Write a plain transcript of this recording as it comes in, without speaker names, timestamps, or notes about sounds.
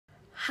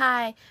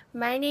Hi,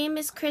 my name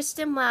is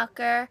Kristen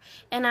Welker,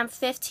 and I'm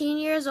 15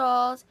 years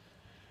old,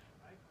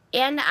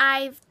 and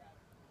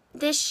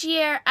this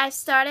year I've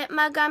started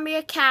Montgomery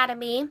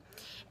Academy.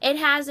 It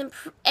has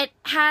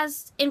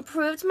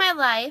improved my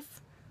life.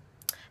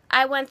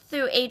 I went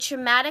through a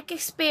traumatic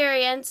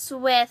experience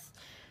with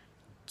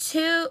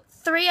two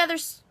other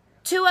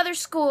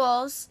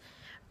schools.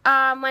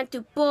 Went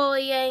through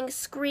bullying,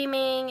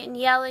 screaming, and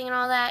yelling and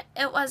all that.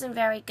 It wasn't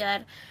very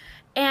good.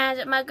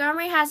 And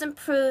Montgomery has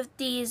improved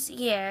these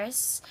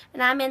years,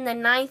 and I'm in the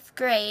 9th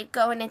grade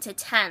going into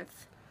 10th.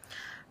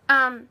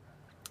 I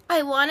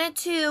wanted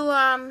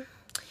to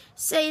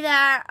say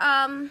that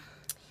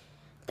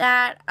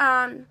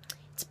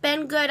it's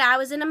been good. I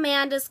was in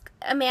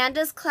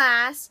Amanda's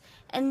class,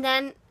 and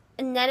then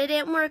it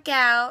didn't work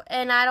out,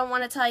 and I don't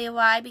want to tell you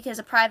why, because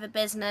of private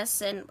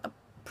business and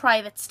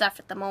private stuff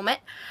at the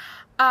moment.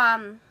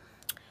 And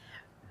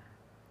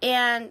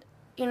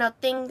you know,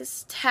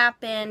 things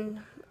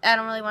happen. I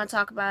don't really want to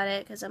talk about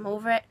it because I'm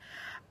over it.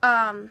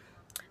 And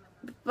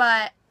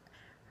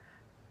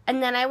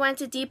then I went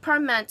to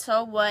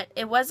departmental.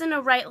 It wasn't a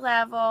right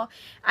level.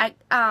 I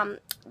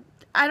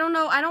don't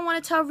know. I don't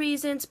want to tell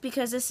reasons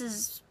because this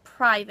is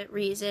private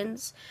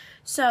reasons.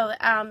 So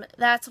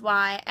that's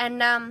why.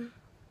 And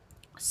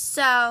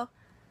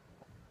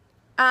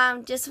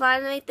just wanted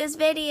to make this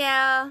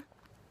video.